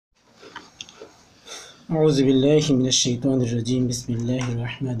أعوذ بالله من الشيطان الرجيم بسم الله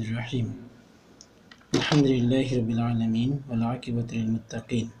الرحمن الرحيم الحمد لله رب العالمين والعاقبة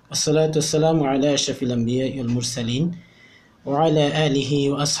للمتقين والصلاة والسلام على أشرف الأنبياء والمرسلين وعلى آله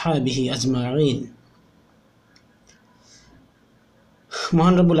وأصحابه أجمعين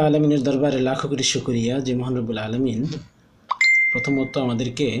মহান রব্বুল আলামিনের দরবারে লাখো কোটি শুকরিয়া যে মহান রব্বুল আলামিন প্রথমত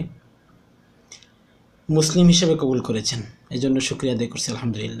আমাদেরকে মুসলিম হিসেবে কবুল করেছেন, এজন্য শুকরিয়া আদায় করছি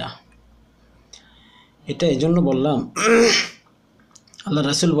আলহামদুলিল্লাহ। এটা এজন্য বললাম, আল্লাহ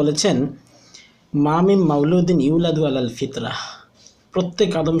রাসূল বলেছেন মা মিন মাউলুদিন ইউলাদু আলাল ফিতরাহ,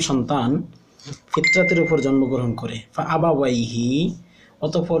 প্রত্যেক আদম সন্তান ফিতরাতের উপর জন্মগ্রহণ করে। ফা আবাওয়াইহি,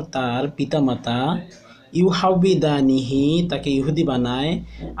 অতঃপর তার পিতামাতা ইউহাউবিদানিহি, তাকে ইহুদি বানায়,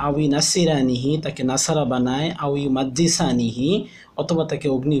 আউই নাসিরানিহি, তাকে নাসারা বানায়, আউই মাজ্জিসানিহি, অথবা তাকে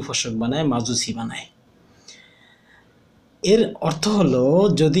অগ্নি উপাসক বানায়, মাজুসি বানায়। এর অর্থ হলো,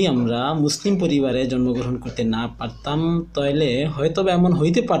 যদি আমরা মুসলিম পরিবারে জন্মগ্রহণ করতে না পারতাম তাহলে হয়তো এমন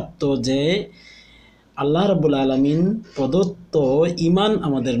হইতে পারত যে আল্লাহ রাব্বুল আলামিন প্রদত্ত ঈমান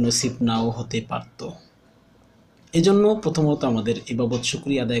আমাদের নসিব নাও হতে পারত। এজন্য প্রথমত আমাদের এই বাবদ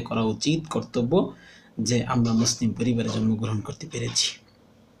শুকরিয়া আদায় করা উচিত, কর্তব্য, যে আমরা মুসলিম পরিবারে জন্মগ্রহণ করতে পেরেছি।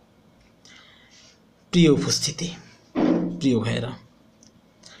 প্রিয় উপস্থিতি, প্রিয় ভাইয়েরা,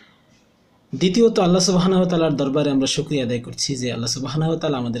 দ্বিতীয়ত আল্লাহ সুবহানাহু ওয়া তাআলার দরবারে আমরা শুকরিয়া আদায় করছি যে আল্লাহ সুবহানাহু ওয়া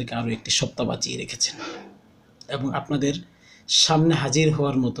তাআলা আমাদেরকে আরও একটি সপ্তাহ বাঁচিয়ে রেখেছেন এবং আপনাদের সামনে হাজির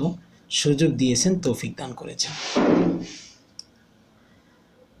হওয়ার মতো সুযোগ দিয়েছেন, তৌফিক দান করেছেন।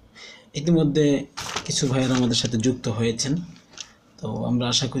 ইতিমধ্যে কিছু ভাইয়েরা আমাদের সাথে যুক্ত হয়েছেন, তো আমরা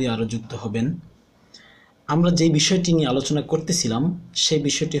আশা করি আরও যুক্ত হবেন। আমরা যে বিষয়টি নিয়ে আলোচনা করতেছিলাম সেই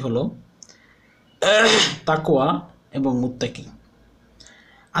বিষয়টি হলো তাকওয়া এবং মুত্তাকি।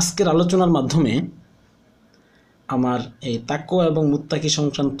 আজকের আলোচনার মাধ্যমে আমার এই তাকওয়া এবং মুত্তাকি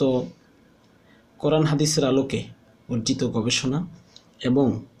সংক্রান্ত কোরআন হাদিসের আলোকে অর্জিত গবেষণা এবং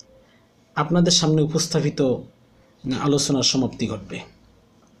আপনাদের সামনে উপস্থাপিত আলোচনার সমাপ্তি ঘটবে।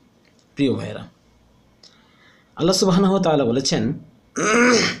 প্রিয় ভাইয়েরা, আল্লাহ সুবহানাহু ওয়া তাআলা বলেছেন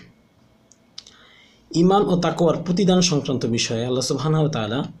ঈমান ও তাকওয়ার প্রতিদান সংক্রান্ত বিষয়ে আল্লাহ সুবহানাহু ওয়া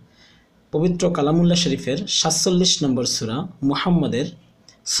তাআলা পবিত্র কালামুল্লাহ শরীফের ৪৭ নম্বর সূরা মুহাম্মাদের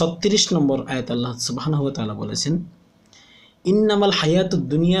 ৩৬ নম্বর আয়াত আল্লাহ সুবহানাহু ওয়া তাআলা বলেছেন ইন্নামাল হায়াতুদ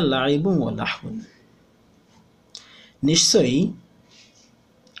দুনিয়া লাইবুন ওয়া লাহবুন, নিশ্চয়ই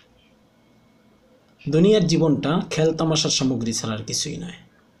দুনিয়ার জীবনটা খেলতামাশার সামগ্রী ছাড়া আর কিছুই নয়।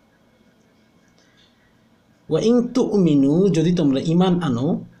 ওয়া ইন তুমিনু, যদি তোমরা ঈমান আনো,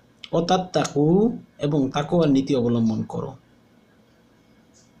 ও তাত্তাকু, এবং তাকওয়ার নীতি অবলম্বন করো,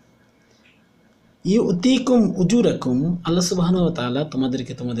 ইউতিকুম উজুরাকুম, আল্লাহ সুবহানাহু ওয়া তাআলা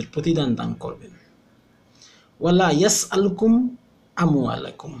তোমাদেরকে তোমাদের প্রতিদান দান করবেন। ওয়ালা ইয়াসআলুকুম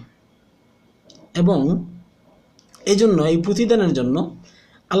আমওয়ালাকুম, এবং এই জন্য এই প্রতিদানের জন্য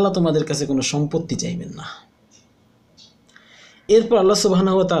আল্লাহ তোমাদের কাছে কোনো সম্পত্তি চাইবেন না। এরপর আল্লাহ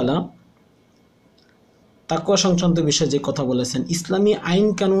সুবহানাহু ওয়া তাআলা তাকওয়া সংক্রান্ত বিষয়ে যে কথা বলেছেন, ইসলামী আইন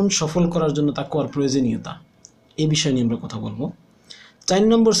কানুন সফল করার জন্য তাকওয়ার প্রয়োজনীয়তা, এই বিষয় নিয়ে আমরা কথা বলবো। ৪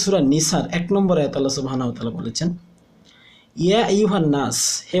 নম্বর সূরা নিসার ১ নম্বর আয়াত আল্লাহ সুবহানাহু ওয়া তাআলা বলেছেন ইয়া আইয়ুহান নাস,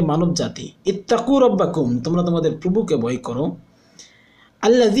 হে মানব জাতি, ইত্তাকু রাব্বাকুম, তোমরা তোমাদের প্রভুকে ভয় করো,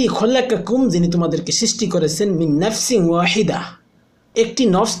 আল্লাযী খলাকাকুম, যিনি তোমাদেরকে সৃষ্টি করেছেন, মিন নাফসিন ওয়াহিদা, একটি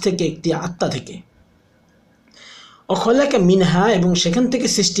নফস থেকে, একটি আত্মা থেকে, ও খলাকা মিনহা, এবং সেখান থেকে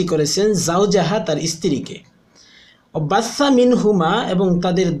সৃষ্টি করেছেন জাওজাহা, তার স্ত্রীকে, ও বাসসা মিনহুমা, এবং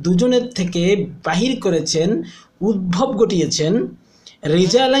তাদের দুজনের থেকে বাহির করেছেন, উদ্ভব ঘটিয়েছেন,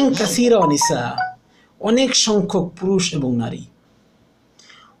 রিজালান কাসীরা ওয়া নিসা, অনেক সংখ্যক পুরুষ এবং নারী।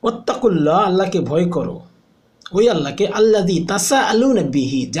 ওয়াত্তাকুল্লাহ, আল্লাহকে ভয় করো, ওই আল্লাহকে, আল্লাযী তাসাআলুনা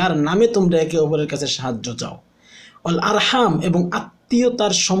বিহি, যার নামে তোমরা একে অপরের কাছে সাহায্য চাও, ওয়াল আরহাম, এবং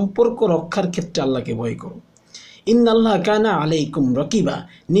আত্মীয়তার সম্পর্ক রক্ষার ক্ষেত্রে আল্লাহকে ভয় করো। ইন্নাল্লাহ কানা আলাইকুম রাকিবা,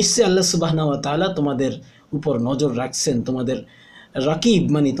 নিশ্চয় আল্লাহ সুবহানাহু ওয়া তাআলা তোমাদের উপর নজর রাখছেন, তোমাদের রাকিব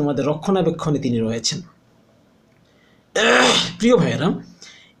মানে তোমাদের রক্ষণাবেক্ষণে তিনি রয়েছেন। প্রিয় ভাইয়েরা,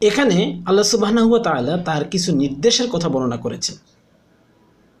 এখানে আল্লাহ সুবহানাহু ওয়া তাআলা তার কিছু নির্দেশের কথা বর্ণনা করেছেন।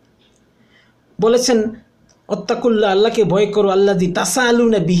 বলেছেন ওয়াত্তাকুল্লাহ, আল্লাহকে ভয় করো, আল্লাযী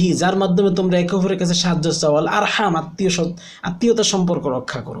তাসাআলুনা বিহি, যার মাধ্যমে তোমরা একে অপরের কাছে সাহায্য চাও, আল আরহাম, আত্মীয়তার সম্পর্ক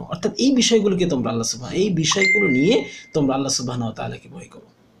রক্ষা করো। অর্থাৎ এই বিষয়গুলোকে তোমরা এই বিষয়গুলো নিয়ে তোমরা আল্লাহ সুবহানাহু ওয়া তাআলাকে ভয় করো।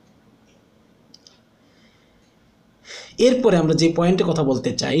 এরপরে আমরা যে পয়েন্টে কথা বলতে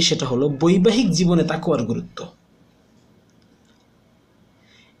চাই সেটা হলো বৈবাহিক জীবনে তাকওয়ার গুরুত্ব।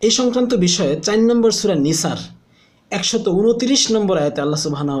 এই সংক্রান্ত বিষয়ে ৪ নম্বর সূরা নিসার ১২৯ নম্বর আয়াতে আল্লাহ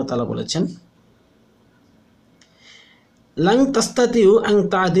সুবহানাহু ওয়া তাআলা বলেছেন লাং তাস্তাতিউ আন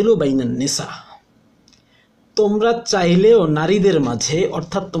তা'দিলু বাইনান নিসা, তোমরা চাইলেও নারীদের মাঝে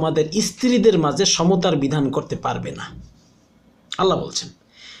অর্থাৎ তোমাদের স্ত্রীদের মাঝে সমতার বিধান করতে পারবে না। আল্লাহ বলছেন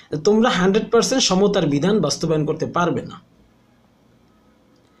তোমরা 100% সমতার বিধান বাস্তবায়ন করতে পারবে না।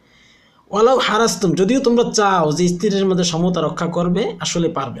 ওয়ালাউ হারাস্তুম, যদিও তোমরা চাও যে স্ত্রীর মধ্যে সমতা রক্ষা করবে, আসলে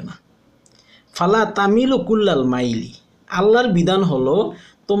পারবে না। ফালা তামিলু কুল্লাল মাইলি, আল্লাহর বিধান হলো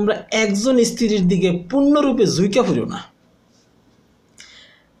তোমরা একজন স্ত্রীর দিকে পূর্ণরূপে ঝুঁকে পড়ো না।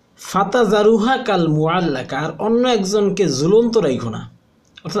 ফাতা জারুহা কাল মুআল্লাকা, আর অন্য একজনকে ঝুলন্ত রাখো না।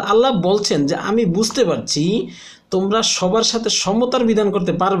 অর্থাৎ আল্লাহ বলছেন যে আমি বুঝতে পারছি তোমরা সবার সাথে সমতার বিধান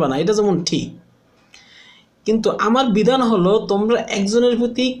করতে পারবে না, এটা যেমন ঠিক, কিন্তু আমার বিধান হলো তোমরা একজনের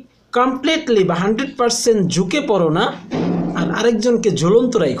প্রতি কমপ্লিটলি বা 100% ঝুঁকে পড়ো না, আর আরেকজনকে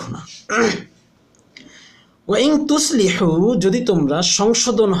ঝুলন্ত রাখো না। ওয়াইং তুসলিহু, যদি তোমরা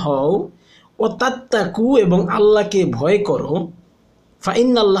সংশোধন হও, ও তাত্তাকু, এবং আল্লাহকে ভয় করো,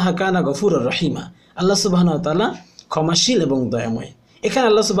 ফাইন্নাল্লাহা কানা গফুরুর রহিমা, আল্লাহ সুবহানাহু ওয়া তাআলা ক্ষমাশীল এবং দয়াময়। এখানে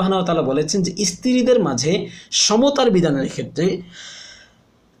আল্লাহ সুবহানাহু ওয়া তাআলা বলেছেন যে স্ত্রীদের মাঝে সমতার বিধানের ক্ষেত্রে,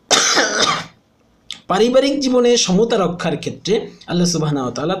 পারিবারিক জীবনে সমতা রক্ষার ক্ষেত্রে আল্লাহ সুবহানাহু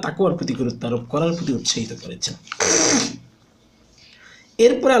ওয়া তাআলা তাকওয়ার প্রতি গুরুত্ব আরোপ করার প্রতি উৎসাহিত করেছেন।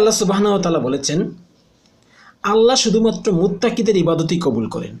 এরপরে আল্লাহ সুবহানাহু ওয়া তাআলা বলেছেন আল্লাহ শুধুমাত্র মুত্তাকিদের ইবাদতই কবুল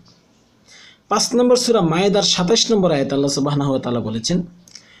করেন। 5 নম্বর সূরা মায়েদার 27 নম্বর আয়াত আল্লাহ সুবহানাহু ওয়া তাআলা বলেছেন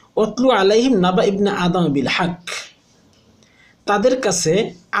ওয়াতলু আলাইহিম নাবা ইবনে আদম বিল হক, তাদের কাছে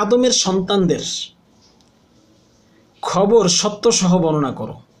আদমের সন্তানদের খবর সত্য সহ বর্ণনা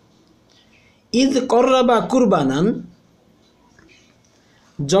করো। ঈদ কররাবা কুরবানান,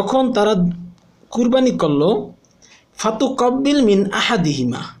 যখন তারা কুরবানি করল, ফাতু কব্বিল মিন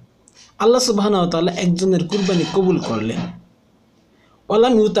আহাদিহিমা, আল্লাহ সুবহানাহু ওয়া তাআলা একজনের কুরবানি কবুল করলেন।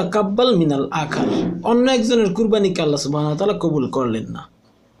 ওয়ালাম ইউতাকাব্বাল মিনাল আখার, অন্য একজনের কুরবানিকে আল্লাহ সুবহানাহু ওয়া তাআলা কবুল করলেন না।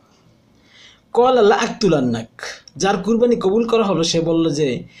 ক্বালা লা আকতুলান্নাক, যার কুরবানি কবুল করা হলো সে বলল যে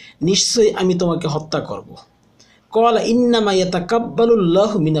নিশ্চয়ই আমি তোমাকে হত্যা করব। ক্বালা ইন্নামা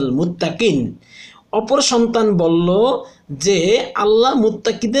ইয়াতাকাব্বালুল্লাহু মিনাল মুত্তাকিন, অপর সন্তান বলল যে আল্লাহ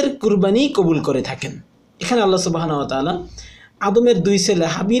মুত্তাকিদের কুরবানি কবুল করে থাকেন। এখানে আল্লাহ সুবহানাহু ওয়া তাআলা আদমের 2 ছেলে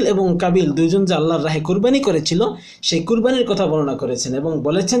হাবিল এবং কাবিল, দুইজন যে আল্লাহর রাহে কুরবানি করেছিল, সেই কুরবানির কথা বর্ণনা করেছেন এবং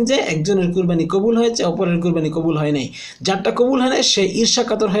বলেছেন যে একজনের কুরবানি কবুল হয়েছে, অপরের কুরবানি কবুল হয় নাই। যারটা কবুল হয় নাই সে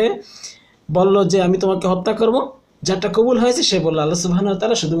ঈর্ষাকাতর হয়ে বলল যে আমি তোমাকে হত্যা করব, যারটা কবুল হয়েছে সে বলল আল্লাহ সুবহানাহু ওয়া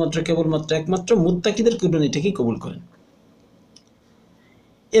তাআলা শুধুমাত্র কেবলমাত্র একমাত্র মুত্তাকিদের কুরবানিটাকেই কবুল করেন।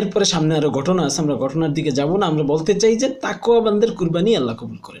 এরপরে সামনে আরো ঘটনা আছে, আমরা ঘটনার দিকে যাব না, আমরা বলতে চাই যে তাকওয়াবানদের কুরবানি আল্লাহ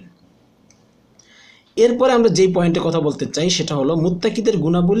কবুল করেন। এরপরে আমরা যেই পয়েন্টে কথা বলতে চাই সেটা হলো মুত্তাকিদের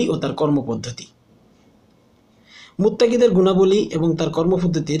গুণাবলী ও তার কর্মপদ্ধতি। মুত্তাকিদের গুণাবলী এবং তার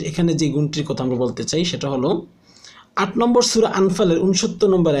কর্মপদ্ধতির এখানে যে গুণটির কথা আমরা বলতে চাই সেটা হলো 8 নম্বর সূরা আনফালের 69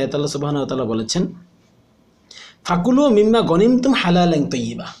 নম্বর আয়াত আল্লাহ সুবহানাহু ওয়া তাআলা বলেছেন ফাকুলু মিম্মা গনিমতুম হালালান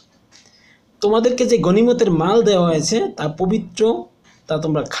তাইয়্যিবা, তোমাদেরকে যে গনিমতের মাল দেওয়া হয়েছে তা পবিত্র, তা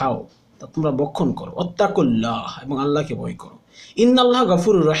তোমরা খাও, তা তোমরা ভক্ষণ করো। ওয়াত্তাকুল্লাহ, এবং আল্লাহকে ভয় করো। ইন্নাল্লাহা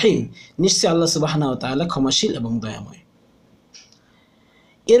গফুরুর রহিম, নিশ্চয় আল্লাহ সুবহানাহু ওয়া তাআলা ক্ষমাশীল এবং দয়াময়।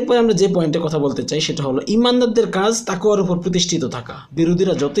 এরপর আমরা যে পয়েন্টে কথা বলতে চাই সেটা হলো ঈমানদারদের কাজ তাকওয়ার উপর প্রতিষ্ঠিত থাকা,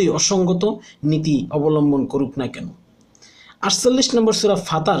 বিরোধীরা যতই অসঙ্গত নীতি অবলম্বন করুক না কেন। 48 নম্বর সূরা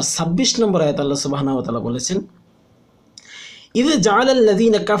ফাতার 26 নম্বর আয়াত আল্লাহ সুবহানাহু ওয়া তাআলা বলেছেন ইয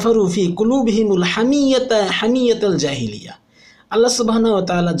জাআলাল্লাযীনা কাফারু ফী কুলুবিহিমুল হামিয়াতাল জাহিলিয়া, আল্লাহ সুবহানাহু ওয়া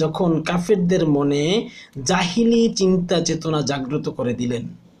তাআলা যখন কাফেরদের মনে জাহিলি চিন্তা চেতনা জাগ্রত করে দিলেন।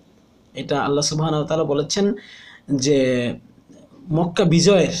 এটা আল্লাহ সুবহানাহু ওয়া তাআলা বলেছেন যে মক্কা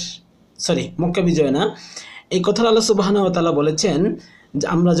বিজয় না, এই কথা আল্লাহ সুবহানাহু ওয়া তাআলা বলেছেন যে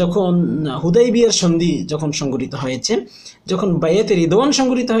আমরা যখন হুদাইবিয়ার সন্ধি যখন সংঘটিত হয়েছে, যখন বায়াতে রিদওয়ান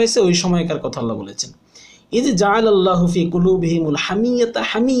সংঘটিত হয়েছে, ওই সময়কার কথা আল্লাহ বলেছেন। ইয জাআলাল্লাহু ফী কুলুবিহিমুল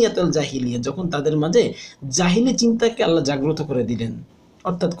হামিয়াতাল জাহিলিয়া, যখন তাদের মাঝে জাহিলি চিন্তাকে আল্লাহ জাগ্রত করে দিলেন।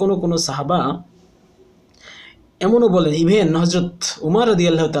 অর্থাৎ কোন সাহাবা এমনও বলেন, ইভেন হযরত উমর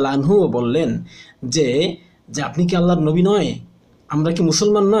রাদিয়াল্লাহু তাআলা আনহুও বললেন যে আপনি কি আল্লাহর নবী নয়, আমরা কি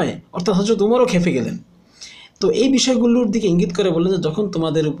মুসলমান নয়? অর্থাৎ হযরত উমরও খেপে গেলেন। তো এই বিষয়গুলোর দিকে ইঙ্গিত করে বললেন যে যখন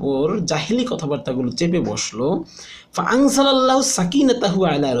তোমাদের উপর জাহিলি কথাবার্তাগুলো চেপে বসলো, ফাআনজালাল্লাহু সাকিনাতাহু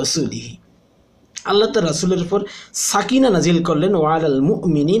আলা রাসূলিহি, আল্লাহ তার রাসূলের উপর সাকিনা নাজিল করলেন, ওয়া আলাল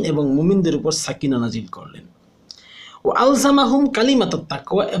মুমিনিন, এবং মুমিনদের উপর সাকিনা নাজিল করলেন। ওয়া আলজামাহুম কালিমাতুত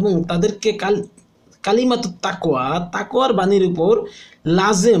তাকওয়া, এবং তাদেরকে কালিমাতুত তাকওয়া, তাকওয়ার বাণীর উপর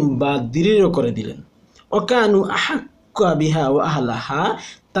লাজেম বা দৃঢ় করে দিলেন। ওয়াকানু আহাক্কা বিহা ওয়া আহলাহা,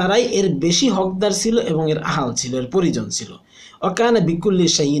 তারাই এর বেশি হকদার ছিল এবং এর আহাল ছিল, এর পরিজন ছিল। ওয়াকানা বিকুল্লি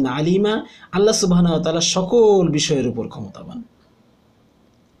শাইইন আলিমা, আল্লাহ সুবহানাহু ওয়া তাআলা সকল বিষয়ের উপর ক্ষমতাবান।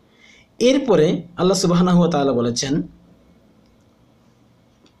 এরপরে আল্লাহ সুবহানাহু ওয়া তাআলা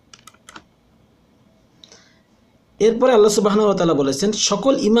বলেছেন,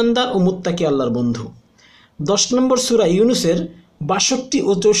 সকল ঈমানদার ও মুত্তাকি আল্লাহর বন্ধু। 10 নম্বর সূরা ইউনূসের 62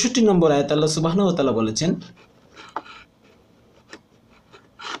 ও 64 নম্বর আয়াত আল্লাহ সুবহানাহু ওয়া তাআলা বলেছেন,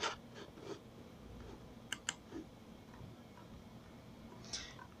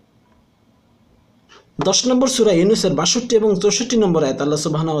 10 নম্বর সূরা ইউনূসের 62 এবং 64 নম্বর আয়াত আল্লাহ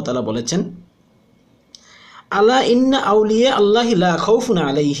সুবহানাহু ওয়া তাআলা বলেছেন, আলা ইন্না আউলিয়া আল্লাহি লা খাউফুন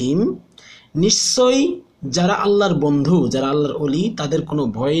আলাইহিম, নিশ্চয়ই যারা আল্লাহর বন্ধু, যারা আল্লাহর ওলি, তাদের কোনো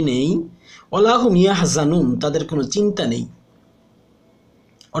ভয় নেই, ওয়ালা হুম ইয়াহজানুন, তাদের কোনো চিন্তা নেই।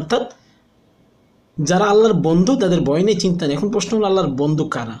 অর্থাৎ যারা আল্লাহর বন্ধু তাদের ভয় নেই, চিন্তা নেই। এখন প্রশ্ন হলো আল্লাহর বন্ধু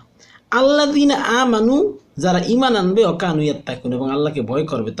কারা? আল্লাযীনা আমানু, যারা ঈমান আনবে, ওয়া কানু ইয়াত্তাকুন, এবং আল্লাহকে ভয়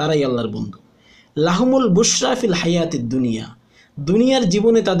করবে, তারাই আল্লাহর বন্ধু। লাহুমুল বুশরা ফিল হায়াতিদ দুনিয়া, দুনিয়ার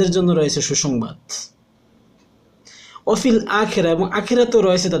জীবনে তাদের জন্য রয়েছে সুসংবাদ। ওফিল আখিরা, এবং আখিরাতেও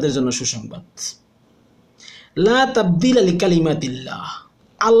রয়েছে তাদের জন্য সুসংবাদ। লা তাবদীলা লিকালিমাতিল্লাহ,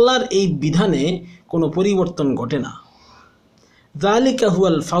 আল্লাহর এই বিধানে কোনো পরিবর্তন ঘটে না। যালিকা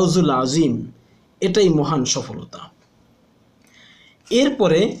হুয়াল ফাউজুল আযীম, এটাই মহান সফলতা।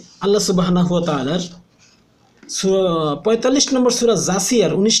 এরপরে আল্লাহ সুবহানাহু ওয়া তাআলার 45 নম্বর সূরা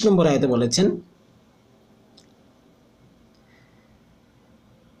জাসিয়ার 19 নম্বর আয়াতে বলেছেন,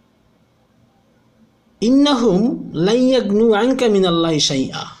 ইন্নাহুম লা ইয়াগনু আনকা মিনাল্লাহি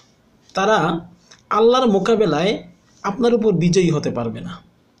শাইআ, তারা আল্লাহর মোকাবেলায় আপনার উপর বিজয়ী হতে পারবে না।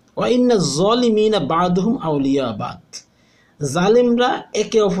 ওয়া ইন্নাজ যালিমিনা বা'দুহুম আউলিয়া বাদ, জালিমরা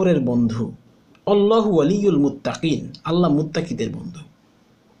একে অপরের বন্ধু। আল্লাহু ওয়ালিয়ুল মুত্তাকিন, আল্লাহ মুত্তাকিদের বন্ধু।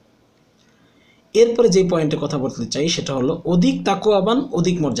 এরপরে যে পয়েন্টে কথা বলতে চাই সেটা হলো অধিক তাকওয়াবান,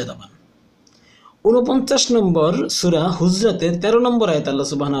 অধিক মর্যাদাবান। 49 নম্বর সূরা হুজরাতের 13 নম্বর আয়াতে আল্লাহ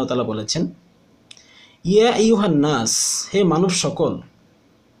সুবহানাহু ওয়া তাআলা বলেছেন, ইয়া আইয়ুহান নাস, হে মানব সকল,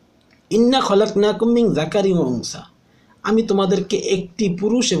 ইন্না খলাকনাকুম মিন যাকারিন ওয়া উনসা, আমি তোমাদেরকে একটি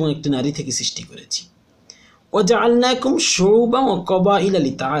পুরুষ এবং একটি নারী থেকে সৃষ্টি করেছি। ওয়া জাআলনাকুম শুউবান ওয়া কবাইলা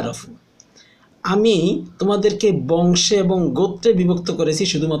লিতাআরাফু, আমি তোমাদেরকে বংশে এবং গোত্রে বিভক্ত করেছি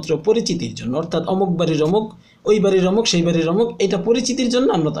শুধুমাত্র পরিচিতির জন্য। অর্থাৎ অমুক বাড়ির অমুক, ওই বাড়ির অমুক, সেই বাড়ির অমুক, এটা পরিচিতির জন্য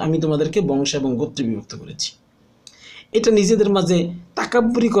আমি তোমাদেরকে বংশ এবং গোত্রে বিভক্ত করেছি। এটা নিজেদের মাঝে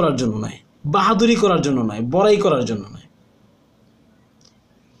তাকাব্বুরি করার জন্য নয়, বাহাদুরি করার জন্য নয়, বড়াই করার জন্য নয়।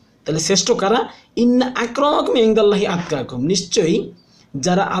 তাহলে শ্রেষ্ঠ কারা? ইন্না আকরামাকুম ইনদাল্লাহি আতকাকুম, নিশ্চয়ই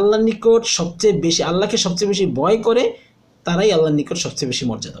যারা আল্লাহর নিকট সবচেয়ে বেশি, আল্লাহকে সবচেয়ে বেশি ভয় করে, তারাই আল্লাহর নিকট সবচেয়ে বেশি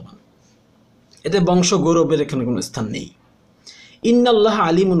মর্যাদাবান। এতে বংশ গৌরবের এখানে কোনো স্থান নেই। ইন্নাল্লাহ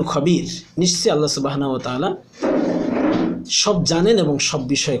আলিমুন খবীর, নিশ্চয়ই আল্লাহ সুবহানাহু ওয়া তাআলা সব জানেন এবং সব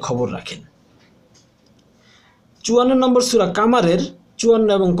বিষয়ে খবর রাখেন। 54 নম্বর সূরা কামারের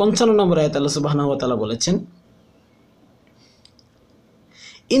 54 এবং 55 নম্বর আয়াতে আল্লাহ সুবহানাহু ওয়া তাআলা বলেছেন,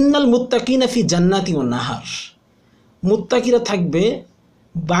 ইন্নাল মুত্তাকিনা ফি জান্নাতি ওয়ান নাহার, মুত্তাকিরা থাকবে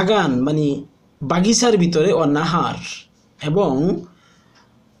বাগান মানে বাগিচার ভিতরে, ও নাহার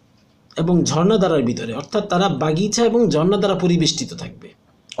এবং ঝর্ণাধারার ভিতরে। অর্থাৎ তারা বাগিচা এবং ঝর্ণা দ্বারা পরিবেষ্টিত থাকবে।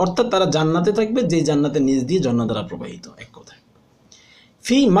 অর্থাৎ তারা জান্নাতে থাকবে, যে জান্নাতের নিচ দিয়ে ঝর্ণাধারা প্রবাহিত। এক কথায়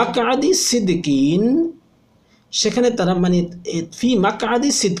ফি মাকআদি সিদকিন, সেখানে তারা মানে ফি মাকআদি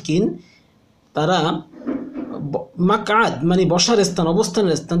সিদকিন, তারা মাকআদ মানে বসার স্থান,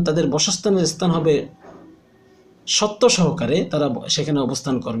 অবস্থানের স্থান, তাদের বসস্থানের স্থান হবে সত্য সহকারে, তারা সেখানে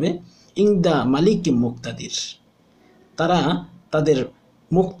অবস্থান করবে। ইনদা মালিক মুক্তাদির, তারা তাদের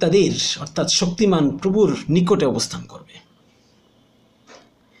মুক্তাদির অর্থাৎ শক্তিমান প্রভুর নিকটে অবস্থান করবে।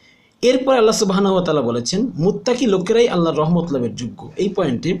 এরপর আল্লাহ সুবহানাহু ওয়া তাআলা বলেছেন, মুত্তাকি লোকেরাই আল্লাহর রহমত লাভের যোগ্য। এই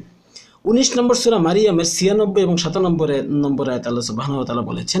পয়েন্টে 19 নম্বর সূরা মারিয়ামের 96 এবং 97 নম্বর আয়াতে আল্লাহ সুবহানাহু ওয়া তাআলা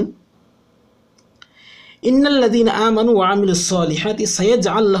বলেছেন, ইন্নাল্লাযীনা আমানু ওয়া আমিলুস সালিহাতি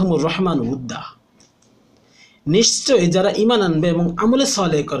সায়াজআল লাহুমুর রহমানু উদ্দা, নিশ্চয় যারা ঈমান আনবে এবং আমলে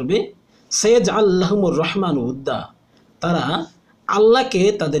সালেহ করবে, সায়াজআল লাহুমুর রহমানু উদ্দা, তারা আল্লাহকে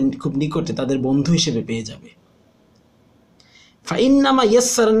তাদের খুব নিকটে তাদের বন্ধু হিসেবে পেয়ে যাবে। ফাইন্নামা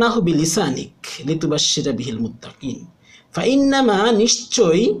ইয়াসসারনাহু বিলিসানিক লিতুবাশশিরা বিহিল মুত্তাকিন, ফাইন্নামা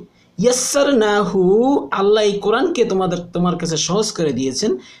নিশ্চয়, ইয়াসসারনাহু আল্লাহ এই কোরআনকে তোমার কাছে সহজ করে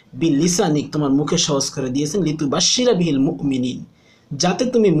দিয়েছেন, বিলিসানিক তোমার মুখে সহজ করে দিয়েছেন, লিতুবাশশিরা বিহিল মুমিনিন যাতে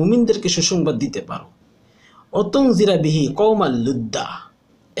তুমি মুমিনদেরকে সুসংবাদ দিতে পারো, অতুনজিরা বিহি কওমাল লুদ্দা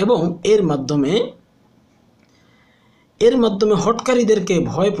এবং এর মাধ্যমে হটকারীদেরকে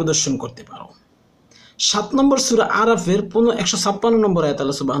ভয় প্রদর্শন করতে পারো। 7 নম্বর সূরা আরাফের 156 নম্বর আয়াত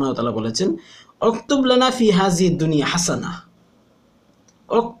আল্লাহ সুবহানাহু ওয়া তাআলা বলেছেন, অক্তুব লানা ফি হাযিহিদ দুনিয়া হাসানা,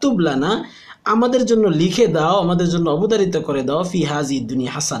 অক্তুব লানা আমাদের জন্য লিখে দাও, আমাদের জন্য অবধারিত করে দাও, ফি হাযিহিদ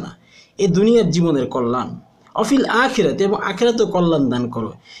দুনিয়া হাসানা এ দুনিয়ার জীবনের কল্যাণ, অফিল আখিরাত এবং আখিরাতেও কল্যাণ দান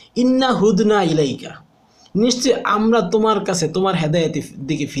করো। ইন্না হুদনা ইলাইকা, নিশ্চয় আমরা তোমার কাছে তোমার হেদায়েতের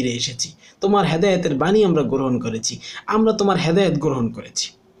দিকে ফিরে এসেছি, তোমার হেদায়েতের বাণী আমরা গ্রহণ করেছি, আমরা তোমার হেদায়েত গ্রহণ করেছি।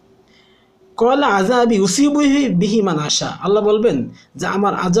 কলা আযাবি উসিবু বিহি মান আশা, আল্লাহ বলবেন যে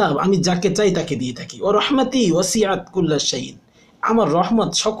আমার আযাব আমি যাকে চাই তাকে দিয়ে থাকি। ও রহমতি ওয়াসিআত কুল্লা শাইইন, আমার রহমত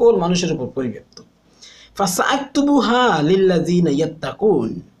সকল মানুষের উপর পরিব্যাপ্ত। ফাসাআকতুবুহা লিল্লাযিনা ইয়াত্তাকুন,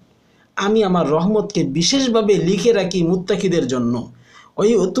 আমি আমার রহমতকে বিশেষভাবে লিখে রাখি মুত্তাকিদের জন্য।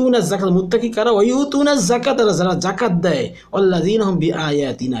 ওয়ায়ুতুনা যাকাত, মুত্তাকি কারা? ওয়ায়ুতুনা যাকাত, যারা যাকাত দেয়। আল্লাযিনা হুম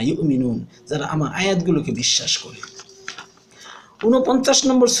বিআয়াতিনা ইউমিনুন, যারা আমার আয়াতগুলোকে বিশ্বাস করে। 49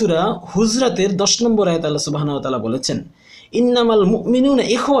 নম্বর সূরা হুজরাতের 10 নম্বর আয়াত আল্লাহ সুবহানাহু ওয়া তাআলা বলেছেন, ইন্নামাল মুমিনুনা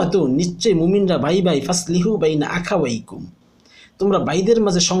ইখওয়াতুন, নিশ্চয় মুমিনরা ভাই ভাই, ফাসলিহু বাইনা আখাওয়াইকুম, তোমরা ভাইদের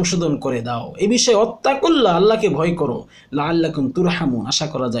মাঝে সংশোধন করে দাও। এ বিষয়ে অত্তাকুল্লাহ, আল্লাহকে ভয় করো, লাআল্লাকুম তুরহামুন, আশা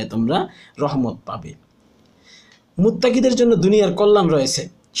করা যায় তোমরা রহমত পাবে। মুত্তাকিদের জন্য দুনিয়ার কল্যাণ রয়েছে।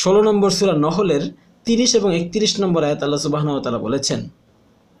 16 নম্বর সূরা নহলের 30 এবং 31 নম্বর আয়াত আল্লাহ সুবহানাহু ওয়া তাআলা বলেছেন,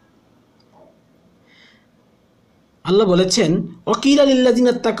 আল্লাহ বলেছেন, ওয়াকিলা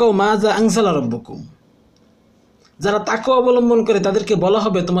লিল্লাযিনা তাকাউ মাযা আনজালা রাব্বুকুম, যারা তাকওয়া অবলম্বন করে তাদেরকে বলা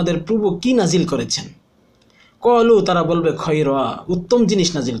হবে তোমাদের প্রভু কি নাজিল করেছেন। কলু, তারা বলবে খয়রা, উত্তম জিনিস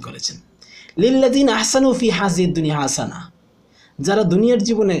নাজিল করেছেন। লিল্লাযিনা আহসানু ফি হাযিহিদ দুনিয়া হাসানা, যারা দুনিয়ার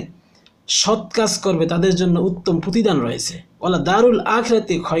জীবনে সৎ কাজ করবে তাদের জন্য উত্তম প্রতিদান রয়েছে। ওয়ালা দারুল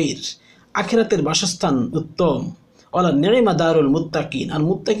আখিরাতি খৈর, আখিরাতের বাসস্থান উত্তম। ওয়ালা নি'মা দারুল মুত্তাকিন, আর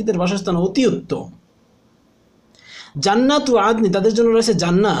মুত্তাকিদের বাসস্থান অতি উত্তম। জান্নাতু আদনি, তাদের জন্য রয়েছে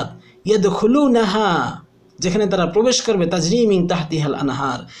জান্নাত। ইয়াদখুলুনাহা, যেখানে তারা প্রবেশ করবে। তাজরি মিন তাহতিহাল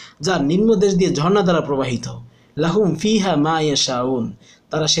আনহার, যার নিম্নদেশ দিয়ে ঝর্ণা দ্বারা প্রবাহিত। লাহুম ফিহা মা ইয়াশাউন,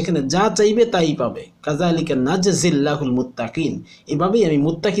 তারা সেখানে যা চাইবে তাই পাবে। কাযালিকা নাজজিল্লাহুল মুত্তাকিন, এভাবেই আমি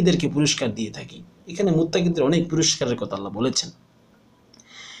মুত্তাকিদেরকে পুরস্কার দিয়ে থাকি। এখানে মুত্তাকিদের অনেক পুরস্কারের কথা আল্লাহ বলেছেন।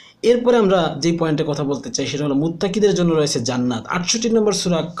 এরপরে আমরা যে পয়েন্টে কথা বলতে চাই সেটা হলো মুত্তাকিদের জন্য রয়েছে জান্নাত। 68 নম্বর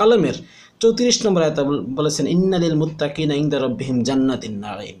সূরা কালামের 34 নম্বর আয়াতে বলেছেন, ইন্নালিল মুত্তাকিনা ইনদা রাব্বিহিম জান্নাতিন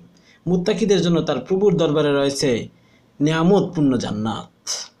নাঈম, মুত্তাকিদের জন্য তার প্রভুর দরবারে রয়েছে নিয়ামতপূর্ণ জান্নাত।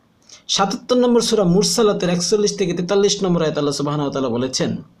 77 নম্বর সূরা মুরসালাতের 41 থেকে 43 নম্বর আয়াতে আল্লাহ সুবহানাহু ওয়া তাআলা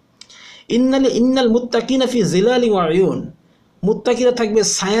বলেছেন, ইন্নাল মুত্তাকিনা ফি জিলালিন ওয়া উয়ুন, মুত্তাকিরা থাকবে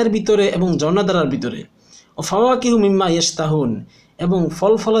ছায়ার ভিতরে এবং ঝর্ণাধারার ভিতরে। ও ফাওয়াকিহু মিম্মা ইয়াশতাহুন, এবং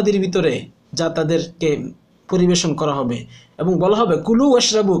ফল ফলাদির ভিতরে যা তাদেরকে পরিবেশন করা হবে, এবং বলা হবে কুলু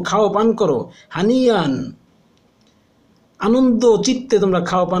ওয়াশরাবু, খাও পান করো, হানিয়ান, আনন্দ চিত্তে তোমরা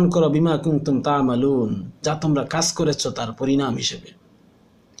খাও পান করো, বিমা কুনতুম তা'মালুন, যা তোমরা কাজ করেছো তার পরিণাম হিসেবে।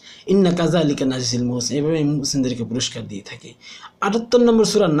 ইন্না কাযালিকা নাজিল মুহসিন, এভাবে মুহসিনদেরকে পুরস্কার দিয়ে থাকি। 78 নম্বর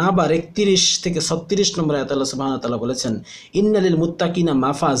সূরা নাবার 31 থেকে 36 নম্বর আয়াতে আল্লাহ সুবহানাহু ওয়া তাআলা বলেছেন, ইন্নালিল মুত্তাকিনা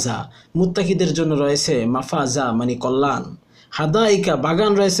মাফাজা, মুত্তাকিদের জন্য রয়েছে মাফাজা মানে কল্যাণ। হাদাইকা,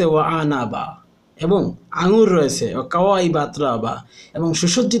 বাগান রয়েছে। ওয়া আনাবা, এবং আঙুর রয়েছে। ও কাওয়াইবা আতরাবা, এবং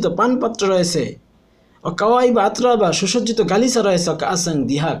সুসজ্জিত পানপাত্র রয়েছে। ও কাওয়াইবা আতরাবা, সুসজ্জিত গালিচা রয়েছে। ও কাসান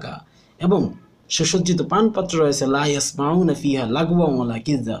দিহাকা, এবং সুসজ্জিত পানপাত্র রয়েছে। লা ইয়াসমাউনা ফিহা লাগওয়া ওয়ালা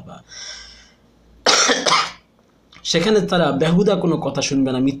কিযাবা, সেখানে তারা বেহুদা কোনো কথা শুনবে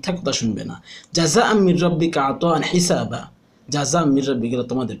না, মিথ্যা কথা শুনবে না। জাযাআম মির রাব্বিকা আতাআন হিসাবা, জাযাআম মির রাব্বিকা,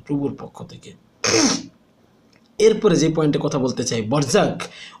 তোমাদের প্রভুর পক্ষ থেকে। এরপরে যে পয়েন্টে কথা বলতে চাই, বরজাক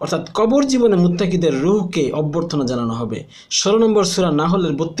অর্থাৎ কবর জীবনে মুত্তাকিদের রূহকে অভ্যর্থনা জানানো হবে। 16 নম্বর সূরা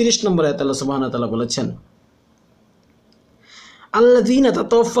নাহলের 32 নম্বর আয়াতে আল্লাহ সুবহানাহু ওয়া তাআলা বলেছেন, আল্লাযীনা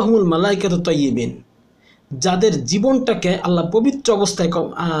তাতাওয়াফাহুমুল মালায়েকাতু তাইয়্যিবিন, যাদের জীবনটাকে আল্লাহ পবিত্র অবস্থায়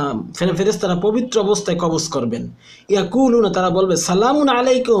ফেরেশতারা পবিত্র অবস্থায় কবজ করবেন। ইয়াকুলুনা, তারা বলবে সালামুন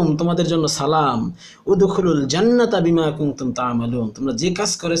আলাইকুম, তোমাদের জন্য সালাম। উদখুলুল জান্নাতা বিমা কুনতুম তা'মালুন, তোমরা যে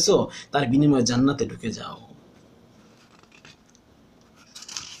কাজ করেছো তার বিনিময়ে জান্নাতে ঢুকে যাও।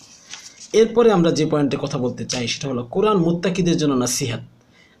 এরপরে আমরা যে পয়েন্টে কথা বলতে চাই সেটা হলো কোরআন মুত্তাকিদের জন্য নাসিহাত।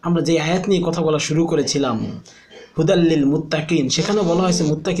 আমরা যে আয়াত নিয়ে কথা বলা শুরু করেছিলাম, হুদাল্লিল মুত্তাকিন, সেখানেও বলা হয়েছে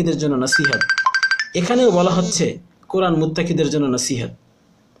মুত্তাকিদের জন্য নাসিহাত। এখানেও বলা হচ্ছে কোরআন মুত্তাকিদের জন্য নাসিহাত।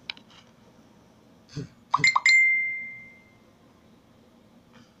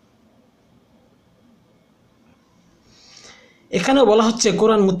 এখানেও বলা হচ্ছে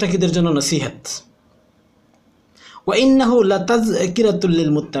কোরআন মুত্তাকিদের জন্য নাসিহাত। ওয়া ইন্নাহু লাতাযকিরাতুল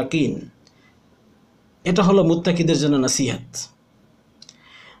লিল মুত্তাকিন, এটা হলো মুত্তাকিদের জন্য নাসিহাত।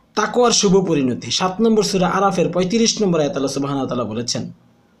 তাকওয়ার শুভ পরিণতি। 7 নম্বর সূরা আরাফের 35 নম্বর আয়াতে আল্লাহ সুবহানাহু ওয়া তাআলা বলেছেন,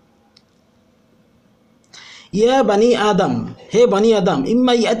 ইয়া বানি আদম, হে বানি আদম,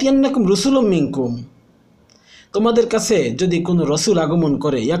 ইম্মা ইয়াতিয়ান্নাকুম রাসূলুম মিনকুম, তোমাদের কাছে যদি কোনো রসুল আগমন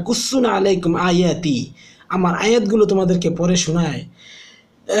করে, ইয়াকুসুনা আলাইকুম আয়াতি, আমার আয়াতগুলো তোমাদেরকে পড়ে শোনায়,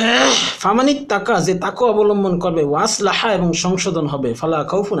 ফামানিত তাকা, যে তাকওয়া অবলম্বন করবে, ওয়াসলাহা এবং সংশোধন হবে, ফালা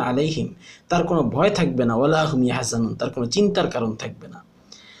খাউফুন আলাইহিম, তার কোনো ভয় থাকবে না, ওয়ালা হুম ইয়াহজানুন, তার কোনো চিন্তার কারণ থাকবে না।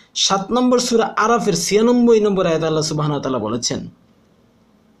 7 নম্বর সূরা আরাফের 96 নম্বর আয়াতে আল্লাহ সুবহানাহু ওয়া তাআলা বলেছেন,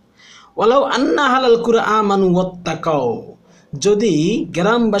 ওয়ালাউ আন্না আহলাল কুরআ আমানু ওয়াত্তাকাও, যদি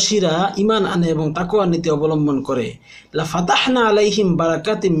গ্রামবাসীরা ঈমান আনে এবং তাকওয়ার নীতি অবলম্বন করে, লা ফাতাহনা আলাইহিম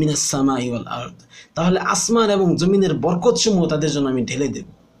বারাকাতিম মিনাস সামাই ওয়াল আরদ, তাহলে আসমান এবং জমিনের বরকতসমূহ তাদের জন্য আমি ঢেলে দেব।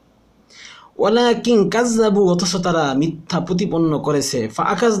 ওয়ালাকিন কাযযাবু, অথচ তারা মিথ্যা প্রতিপন্ন করেছে,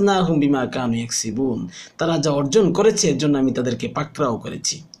 ফাআখাযনাহুম বিমা কানু ইয়াকসিবুন, তারা যা অর্জন করেছে এর জন্য আমি তাদেরকে পাকড়াও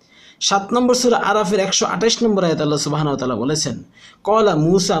করেছি। 7 নম্বর সূরা আরাফের 128 নম্বর আয়াতে আল্লাহ সুবহানাহু ওয়া তাআলা বলেছেন, ক্বালা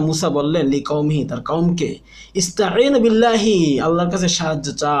মূসা, মূসা বললেন, লিকওমিহি, তার কওমকে, ইস্তাঈনু বিল্লাহি, আল্লাহর কাছে সাহায্য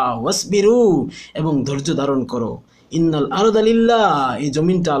চাও, ওয়াসবিরু, এবং ধৈর্য ধারণ করো, ইন্নাল আরদা লিল্লাহ, এই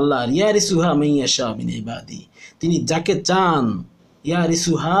জমিনটা আল্লাহর, ইয়ারিসুহা মান ইয়াশা মিন ইবাদি, তিনি যাকে চান,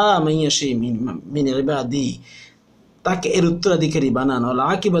 ইয়ারিসুহা মান ইয়াশা মিন ইবাদি, তাকে এর উত্তরাধিকারী বানান, ওয়াল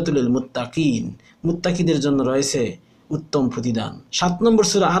আকিবাতুল লিল মুত্তাকিন, মুত্তাকিদের জন্য রয়েছে উত্তম প্রতিদান। 7 নম্বর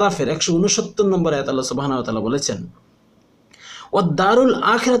সূরা আরাফের 169 নম্বর আয়াতে আল্লাহ সুবহানাহু ওয়া তাআলা বলেছেন, ওয়াদ-দারুল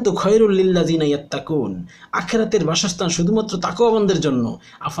আখিরাতু খায়রুল লিল্লাযিনা ইয়াত্তাকুন, আখিরাতের বাসস্থান শুধুমাত্র তাকওয়াবানদের জন্য,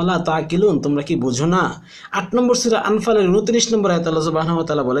 আফালা তাকিলুন, তোমরা কি বোঝো না? 8 নম্বর সূরা আনফালের 29 নম্বর আয়াতে আল্লাহ সুবহানাহু ওয়া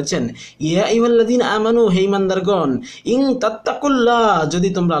তাআলা বলেছেন, ইয়া আইয়ুহাল্লাযিনা আমানু, হে ঈমানদারগণ, ইন তাত্তাকুল্লাহ, যদি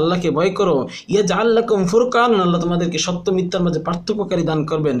তোমরা আল্লাহকে ভয় করো, ইয়াজআল লাকুম ফুরকানান, আল্লাহ তোমাদেরকে সত্য মিথ্যার মাঝে পার্থক্যকারী দান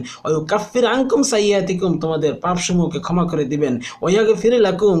করবেন, ওয়া ইউকাফির আনকুম সাইয়্যাতিকুম, তোমাদের পাপসমূহকে ক্ষমা করে দিবেন, ওয়া ইয়াগফির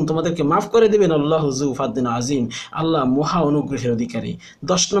লাকুম, তোমাদেরকে মাফ করে দিবেন, আল্লাহু যু ফাদলিন আযীম, আল্লাহ মহা অনুগ্রহের অধিকারী।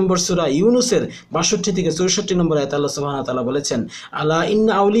 10 নম্বর সূরা ইউনূসের 62 থেকে 64 নম্বর আয়াতে আল্লাহ সুবহানাহু ওয়া তাআলা বলেছেন, আলা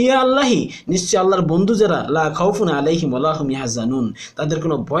ইন্না আউলিয়া আল্লাহি, নিশ্চয় আল্লাহর বন্ধু যারা, লা খাউফুন আলাইহিম ওয়ালা হুম ইয়াহজানুন, তাদের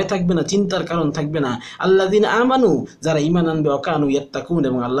কোনো ভয় থাকবে না, চিন্তার কারণ থাকবে না, আল্লাযিনা আমানু, যারা ঈমান আনবে, ওয়া কানু ইয়াত্তাকুন,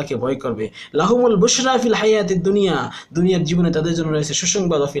 এবং আল্লাহকে ভয় করবে, লাহুমুল বুশরা ফিল হায়াতিদ দুনিয়া, দুনিয়ার জীবনে তাদের জন্য রয়েছে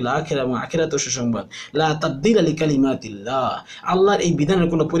সুসংবাদ, ওয়া ফিল আখিরা, এবং আখিরাতেও সুসংবাদ, লা তাবদীলা লিকালিমাতিল্লাহ, আল্লাহর এই বিধানের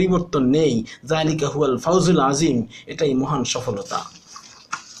কোনো পরিবর্তন নেই, যালিকা হুয়াল ফাউজুল আযীম, এটাই মহান সফলতা।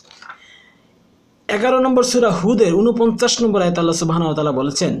 11 নম্বর সূরা হুদের 49 নম্বর আয়াতে আল্লাহ সুবহানাহু ওয়া তাআলা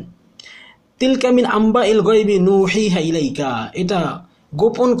বলেছেন, তিলকা মিন আম্বাইল গায়বি নূহিহা ইলাইকা, এটা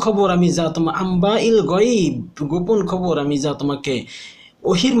গোপন খবর আমি যা তোমার, আম্বাইল গায়ব, গোপন খবর আমি যা তোমাকে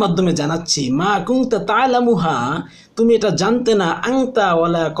ওহির মাধ্যমে জানাচ্ছি, মা কুনতা তা'লামুহা, তুমি এটা জানতে না, আনতা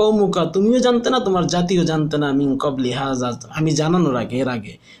ওয়ালা কওমুকা, তুমিও জানতে না, তোমার জাতিও জানতে না, মিন ক্বাবলি হাযা, আমি জানানোর আগে, এর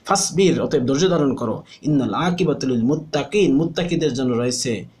আগে, ফাসবির, অতএব ধৈর্য ধারণ করো, ইন্নাল আকিবাতুল লিল মুত্তাকিন, মুত্তাকিদের জন্য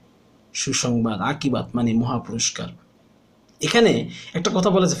রয়েছে সুসংবাদ, আকিবাত মানে মহা পুরস্কার। এখানে একটা কথা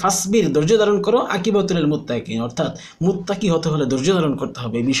বলেছে, ফাসবির, ধৈর্য ধারণ করো, আকিবাতুল লিল মুত্তাকিন, অর্থাৎ মুত্তাকি হতে হলে ধৈর্য ধারণ করতে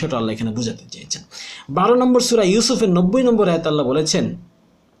হবে, এই বিষয়টা আল্লাহ এখানে বোঝাতে চেয়েছেন। 12 নম্বর সূরা ইউসুফের 90 নম্বর আয়াতে আল্লাহ বলেছেন,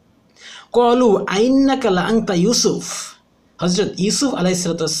 ক্বালু আইন্নাকা লা আনতা ইউসুফ, হযরত ইউসুফ আলাইহিস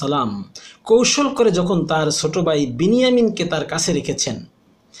সালাম কৌশল করে যখন তার ছোট ভাই বিনিয়ামিনকে তার কাছে রেখেছেন,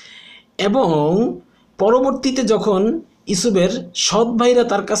 এবং পরবর্তীতে যখন ইউসুফের সৎ ভাইরা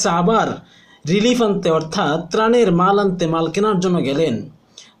তার কাছে আবার রিলিফ আনতে, অর্থাৎ ত্রাণের মাল আনতে, মাল কেনার জন্য গেলেন,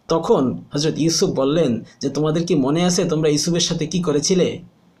 তখন হযরত ইউসুফ বললেন যে, তোমাদের কি মনে আছে তোমরা ইউসুফের সাথে কি করেছিলে?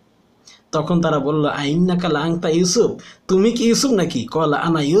 তখন তারা বলল, আইন্নাকা লা আনতা ইউসুফ, তুমি কি ইউসুফ নাকি? ক্বালা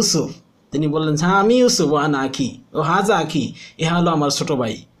আনা ইউসুফ, তিনি বললেন, হ্যাঁ আমি ইউসুফ, ও আনা আখি, ও হাজা আখি, এ হলো আমার ছোট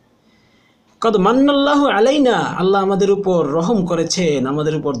ভাই। কদ মান্নাল্লাহু আলাইনা, আল্লাহ আমাদের উপর রহম করেছেন,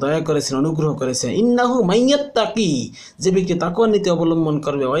 আমাদের উপর দয়া করেছেন, অনুগ্রহ করেছেন, ইন্নাহু মাইয়াত্তাকি, যে ব্যক্তি তাকওয়ার নীতি অবলম্বন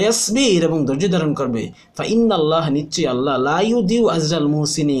করবে, ওয়াসবির, এবং ধৈর্য ধারণ করবে, ফা ইন্নাল্লাহ, নিশ্চয়ই আল্লাহ, লা ইউদিউ আজরাল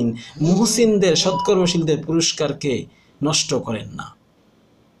মুহসিনিন, মুহসিনদের, সৎকর্মশীলদের পুরস্কারকে নষ্ট করেন না।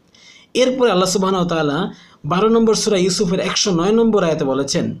 এরপরে আল্লাহ সুবহানাহু ওয়া তাআলা 12 নম্বর সূরা ইউসুফের 109 নম্বর আয়াতে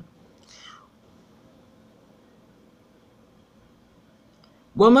বলেছেন,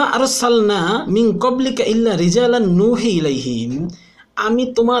 ওয়ামা আরসালনা মিন ক্বাবলিকা ইল্লা রিজালান নূহি ইলাইহিম, আমি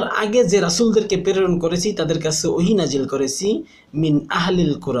তোমার আগে যে রাসূলদেরকে প্রেরণ করেছি তাদের কাছে ওহী নাজিল করেছি, মিন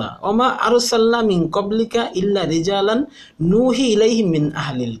আহলিল কুরা, ওয়ামা আরসালনা মিন ক্বাবলিকা ইল্লা রিজালান নূহি ইলাইহিম মিন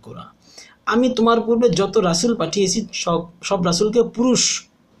আহলিল কুরা, আমি তোমার পূর্বে যত রাসূল পাঠিয়েছি সব রাসূলকে পুরুষ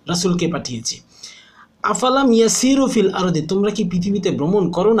রাসূলকে পাঠিয়েছি। আফালাম ইয়াসিরু ফিল আরদি, তোমরা কি পৃথিবীতে ভ্রমণ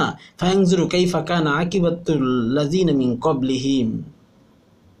করো না, ফায়ানজুরু কাইফা কানা আকিবাতুল লাযিনা মিন ক্বাবলিহিম,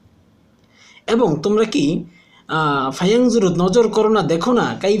 এবং তোমরা কি ফায়ানজুরু, নজর করো না, দেখো না,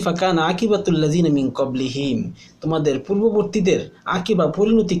 কাইফা কানা আকিবাতুল লাযিনা মিন ক্বাবলিহিম, তোমাদের পূর্ববর্তীদের আকিবা,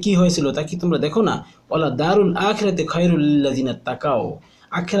 পরিণতি কি হয়েছিল তা কি তোমরা দেখো না, ওয়ালা দারুল আখিরাতি খায়রুল লিল্লাযিনা তাকাও,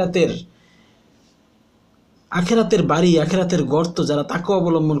 আখিরাতের বাড়ি, আখিরাতের গর্ত যারা তাকওয়া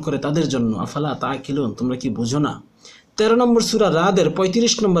অবলম্বন করে তাদের জন্য, আফালা তাকিলুন, তোমরা কি বুঝো না? 13 নম্বর সূরা রাদের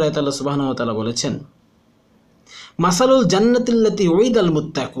 35 নম্বর আয়াতে আল্লাহ সুবহানাহু ওয়া তাআলা বলেছেন, মাসালুল জান্নাতিল্লাতী উইদাল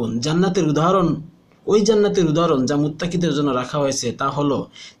মুত্তাকুন, জান্নাতের উদাহরণ, ওই জান্নাতের উদাহরণ যা মুত্তাকিদের জন্য রাখা হয়েছে তা হলো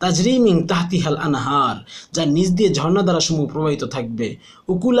তাজরি মিন তাহতিহাল আনহার, যা নিচ দিয়ে ঝর্ণাধারা সমূহ প্রবাহিত থাকবে,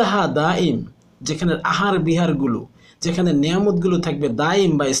 উকুলাহা দাইম, যেখানে আহার বিহারগুলো, যেখানে নিয়ামতগুলো থাকবে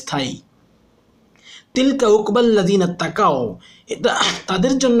দাইম বা স্থায়ী। তিলকা উকবাল্লাযিনা তাকাও, এটা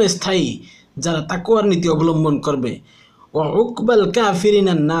তাদের জন্য স্থায়ী যারা তাকওয়ার নীতি অবলম্বন করবে। ওয়া উকবাল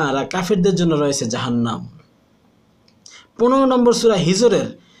কাফিরিনান নার, কাফিরদের জন্য রয়েছে জাহান্নাম। 15 নম্বর সূরা হিজরের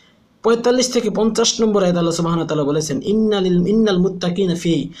 45 থেকে 50 নম্বর আয়াতে আল্লাহ সুবহানাহু ওয়া তাআলা বলেছেন, ইন্নাল মুত্তাকিনা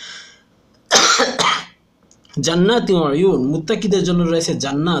ফি জান্নাতি ওয়া উয়ুন, মুত্তাকিদের জন্য রয়েছে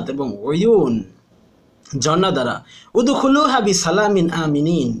জান্নাত এবং উয়ুন, ঝর্ণা দ্বারা। উদখুলুহা বিসালামিন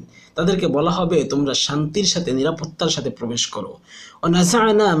আমিনিন, তাদেরকে বলা হবে তোমরা শান্তির সাথে নিরাপত্তার সাথে প্রবেশ করো। ওয়া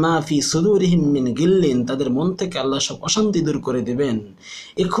নাযা'না মা ফি সুদুরিহিম মিন গিল্লিন, তাদের মন থেকে আল্লাহ সব অশান্তি দূর করে দেবেন।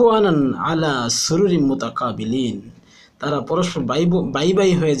 ইখওয়ানান আলা সুরুরিম মুতাকাবিলিন, তারা পরস্পর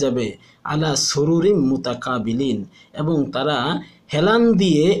বাই হয়ে যাবে। আলা সুরুরিম মুতাকাবিলিন, এবং তারা হেলান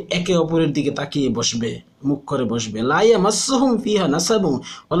দিয়ে একে অপরের দিকে তাকিয়ে বসবে, মুখ করে বসবে। লা ইয়ামাসসুহুম ফিহা নাসাবুন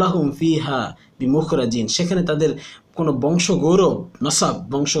ওয়া লাহুম ফিহা বিমুখরাজিন, সেখানে তাদের কোনো বংশ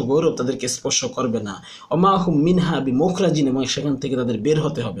গৌরব তাদেরকে স্পর্শ করবে না। ওমা হুম মিনহা বিমুখরাজিন, এবং সেখান থেকে তাদের বের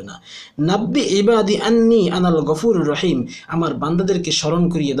হতে হবে না। নাব্বি ইবাদি আন্নি আনাল গফুরুর রহিম, আমার বান্দাদেরকে স্মরণ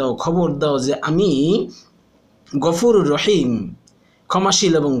করিয়ে দাও, খবর দাও যে আমি গফুরুর রহিম,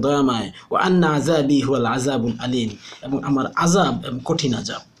 ক্ষমাশীল এবং দয়াময়। ও আন্না আযাবি হুয়াল আযাবুল আলীম, এবং আমার আযাব কঠিন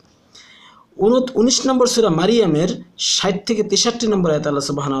আযাব। 19 নম্বর সূরা মারিয়ামের 60 থেকে 63 নম্বর আয়াতে আল্লাহ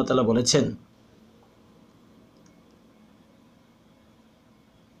সুবহানাহু ওয়া তাআলা বলেছেন,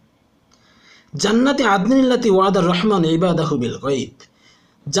 জান্নাতে আদনিল্লাতি ওয়াদার রহমান ইবাদাহু বিল গায়ব,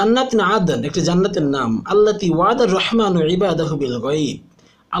 জান্নাত আদন একটি জান্নাতের নাম। আল্লাতি ওয়াদার রহমান ইবাদাহু বিল গায়ব,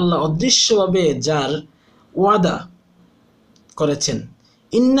 আল্লাহ অদৃশ্যভাবে যার ওয়াদা করেছেন।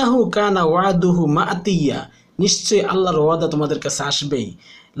 ইন্নাহু কানা ওয়াদুহু মাআতিয়া, নিশ্চয়ই আল্লাহর ওয়াদা তোমাদের কাছে আসবেই।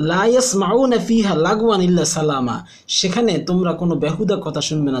 লা ইয়াসমাউনা ফিহা লাগওয়ান ইল্লা সালামা, সেখানে তোমরা কোনো বেহুদা কথা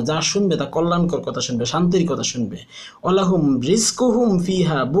শুনবে না, যা শুনবে তা কল্যাণকর কথা শুনবে, শান্তির কথা শুনবে। ওয়ালাহুম রিজকুহুম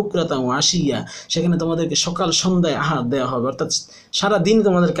ফিহা বুকরাতান ওয়া আশিয়া, সেখানে তোমাদেরকে সকাল সন্ধ্যায় আহার দেওয়া হবে, অর্থাৎ সারা দিন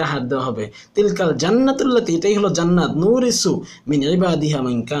তোমাদেরকে আহার দেওয়া হবে। তিলকাল জান্নাতুল্লাতী, এটাই হলো জান্নাত, নূরিসু মিন ইবাদিহা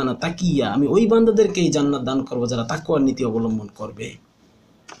মান কানা তাকিয়া, আমি ওই বান্দাদেরকে এই জান্নাত দান করব যারা তাকওয়ার নীতি অবলম্বন করবে।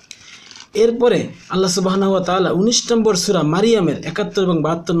 এরপরে আল্লাহ সুবহানাহু ওয়া তাআলা 19 নম্বর সূরা মারিয়ামের 71 এবং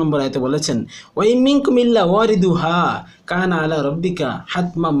 72 নম্বর আয়াতে বলেছেন, ওয়া মিনকুম ইল্লা ওয়ারিদুহা কানা আলা রাব্বিকা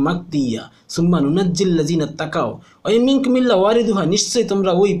হাতমাম মাকদিয়া সুম্মা নুনাজ্জিল লাযিনা তাকাও। ওয়া মিনকুম ইল্লা ওয়ারিদুহা, নিশ্চয়ই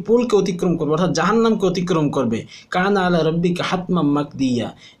তোমরা ওই পুলকে অতিক্রম করবে, অর্থাৎ জাহান্নামকে অতিক্রম করবে। কানা আলা রাব্বিকা হাতমাম মাকদিয়া,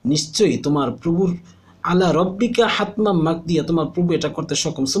 নিশ্চয়ই তোমার প্রভুর, আলা রাব্বিকা হাতমাম মাকদিয়া, তোমার প্রভু এটা করতে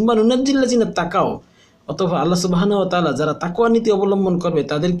সক্ষম। সুম্মা নুনাজ্জিল লাযিনা তাকাও, অথবা আল্লাহ সুবহানাহু ওয়া তাআলা যারা তাকওয়া নীতি অবলম্বন করবে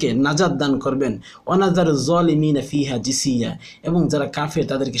তাদেরকে নাজাত দান করবেন। ওয়ানাজারু যালিমিনা ফিহা জিসিয়া, এবং যারা কাফের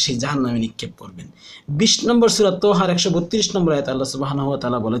তাদেরকে সেই জাহান্নামে নিক্ষেপ করবেন। 20 নম্বর সূরা তোহার 132 নম্বর আয়াতে আল্লাহ সুবহানাহু ওয়া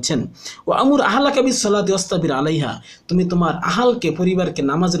তাআলা বলেছেন, ওয়া আমুর আহলাকা বিস-সালাতি ওয়াসতাবির আলাইহা, তুমি তোমার আহলকে, পরিবারকে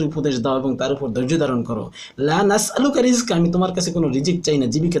নামাজের উপদেশ দাও এবং তার উপর ধৈর্য ধারণ করো। লা নাসআলুকা রিজকা, আমি তোমার কাছে কোনো রিজিক চাই না,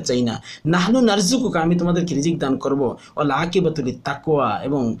 জীবিকা চাই না। নাহনু নারযুকুকা, আমি তোমাদেরকে রিজিক দান করব। ওয়াল আকিবাতু লিত-তাকওয়া,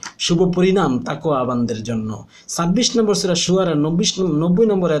 এবং শুভ পরিণাম তাকওয়াবানদের জন্য। 26 নম্বর সূরা শুআরা 90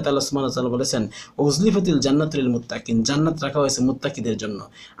 নম্বর আয়াতে আল্লাহ সুবহানাহু ওয়া তাআলা বলেছেন, উজলিফাতিল জান্নাতুল লিল মুত্তাকিন, জান্নাত রাখা হয়েছে মুত্তাকিদের জন্য।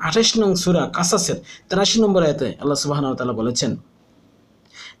 28 নং সূরা কাসাসের 83 নম্বর আয়াতে আল্লাহ সুবহানাহু ওয়া তাআলা বলেছেন,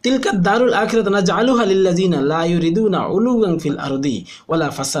 তিলকা দারুল আখিরাত নাজআলুহা লিল্লাযিনা লা ইউরিদুনা উলুওয়ান ফিল আরদি ওয়ালা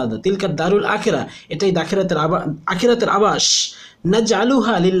ফাসাদা। তিলকা দারুল আখিরা, এটাই আখিরাতের আবাস।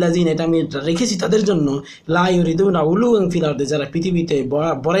 নাজআলুহা লিল্লাযিনা, এটা আমি রেখেছি তাদের জন্য, লা ইউরিদুনা উলুওয়ান ফিল আরদি, যারা পৃথিবীতে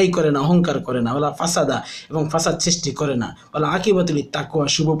বড়াই করে না, অহংকার করে না, ওয়ালা ফাসাদা, এবং ফাসাদ সৃষ্টি করে না, ওয়ালা আকিবাতুল তাকওয়া,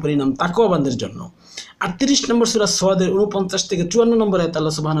 শুভ পরিণাম তাকওয়াবানদের জন্য। 38 নম্বর সূরা সওয়াদের 49 থেকে 54 নম্বর আয়াতে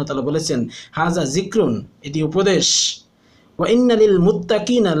আল্লাহ সুবহানাহু ওয়া তাআলা বলেছেন, হাযা যিকরুন, এটি উপদেশ। ওয়া ইন্না লিল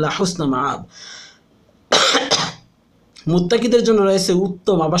মুত্তাকিনা লা হুসনা মাআব, মুত্তাকিদের জন্য রয়েছে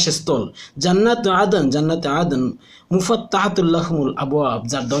উত্তম আবাসস্থল। জান্নাতে আদন মুফাত্তাহাতুল লাহুমুল আবওয়াব,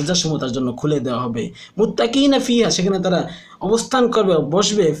 যার দরজাসমূহ তার জন্য খুলে দেওয়া হবে। মুত্তাকিনা ফিহা, সেখানে তারা অবস্থান করবে,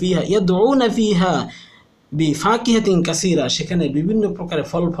 বসবে। ফিহা ইয়াদউনা ফিহা বিফাকিহাতিন কাসীরা, সেখানে বিভিন্ন প্রকারের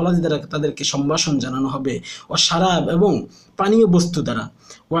ফল ফলাদি দ্বারা তাদেরকে সম্ভাষণ জানানো হবে। ও শারাব, এবং পানীয় বস্তু দ্বারা।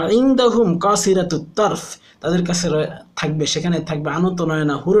 ওয়া ইনদাহুম কাসিরাতুত তারফ, তাদের কাছে সেখানে থাকবে আনত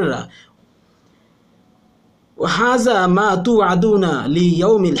নয়না হুরেরা। হাযা মা তুআদুনা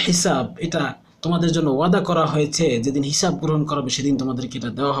লিয়াউমিল হিসাব, এটা তোমাদের জন্য ওয়াদা করা হয়েছে, যেদিন হিসাব গ্রহণ করা হবে সেদিন তোমাদেরকে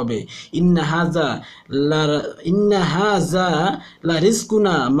এটা দেওয়া হবে। ইন্না হাযা লা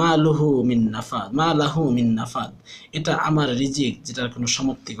রিজকুনা মা লাহু মিন নাফাদ, এটা আমার রিজিক যেটার কোনো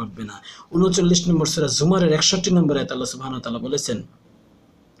সমাপ্তি ঘটবে না। 39 নম্বর সূরা জুমারের 61 নম্বর আয়াতে আল্লাহ সুবহানাহু ওয়া তাআলা বলেছেন,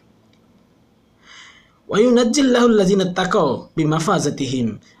 ওয়ায়ুনাজ্জিল্লাহুল্লাযিনা তাকাও বিমাফাজাতিহিম,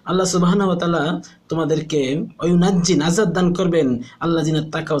 আল্লাহ সুবহানাহু ওয়া তাআলা তোমাদেরকে ওয়ায়ুনাজ্জি নাজাত দান করবেন আল্লাযিনা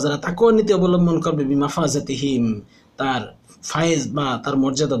তাকাও, যারা তাকওয়া নীতি অবলম্বন করবে, বিমাফাজাতিহিম তার ফায়েজ বা তার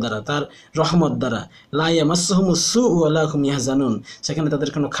মর্যাদা দ্বারা, তার রহমত দ্বারা, লা ইয়ামাসসুহুমুস সূউ ওয়া লা হুম ইয়াহজানুন, সেখানে তাদের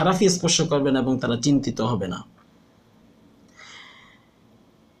কোনো খারাপই স্পর্শ করবে না এবং তারা চিন্তিত হবে না।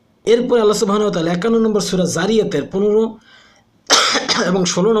 এরপর আল্লাহ সুবহানাহু ওয়া তাআলা 51 নম্বর সূরা জারিয়াতের 15 এবং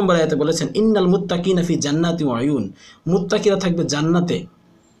 16 নম্বর আয়াতে বলেছেন, ইন্নাল মুত্তাকিনা ফি জান্নাতি ওয়া আয়ুন, মুত্তাকিরা থাকবে জান্নাতে,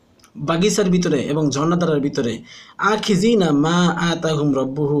 বাগিচার ভিতরে এবং ঝর্ণাধারার ভিতরে, আখিজিনা মা আতাহুম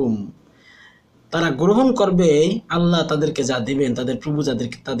রব্বুহুম, তারা গ্রহণ করবে আল্লাহ তাদেরকে যা দিবেন, তাদের প্রভু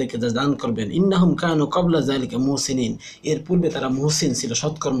তাদেরকে যা দান করবেন। ইন্নাহুম কানু ক্বাবলা যালিকা মুহসিনিন, এর পূর্বে তারা মুহসিন ছিল,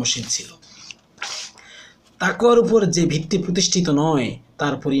 সৎকর্মশীল ছিল। তাকওয়ার উপর যে ভিত্তি প্রতিষ্ঠিত নয়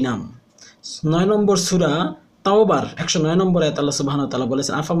তার পরিণাম। 9 নম্বর সূরা তাওবার 109 নম্বর আয়াত আল্লাহ সুবহানাহু ওয়া তাআলা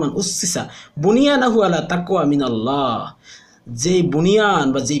বলেছেন, আফামান উসসিসা বুনিয়ানাহু আলা তাকওয়া মিনাল্লাহ, যে বুনিয়ান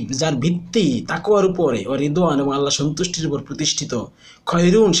বা যার ভিত্তি তাকওয়ার উপরে ও রিদওয়ান এবং আল্লাহ সন্তুষ্টির উপর প্রতিষ্ঠিত,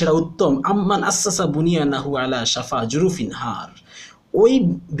 খয়রুন সেটা উত্তম, আম্মান আসাসা বুনিয়ানাহু আলা শাফা জুরুফিন হার, ওই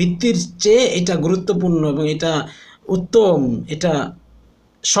ভিত্তির চেয়ে এটা গুরুত্বপূর্ণ এবং এটা উত্তম, এটা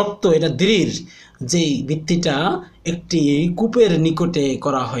শক্ত, এটা দৃঢ়, যেই ভিত্তিটা একটি কূপের নিকটে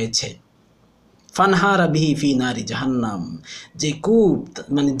করা হয়েছে। ফানহারা বিহি ফি নারি জাহান্নাম, যে কূপ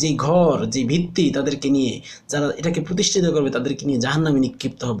মানে যে ঘর, যে ভিত্তি তাদেরকে নিয়ে, যারা এটাকে প্রতিষ্ঠিত করবে তাদেরকে নিয়ে জাহান্নামে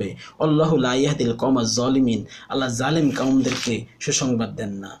নিক্ষিপ্ত হবে। আল্লাহু লা ইয়াহদিল কওমাজ জালিমিন, আল্লাহ জালেম কওমদেরকে সুসংবাদ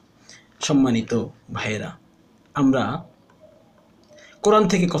দেন না। সম্মানিত ভাইয়েরা, আমরা কোরআন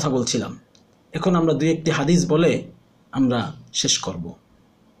থেকে কথা বলছিলাম, এখন আমরা দুই একটি হাদিস বলে আমরা শেষ করব।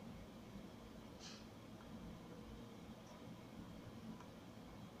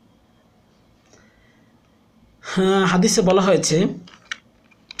 হাদিসে বলা হয়েছে,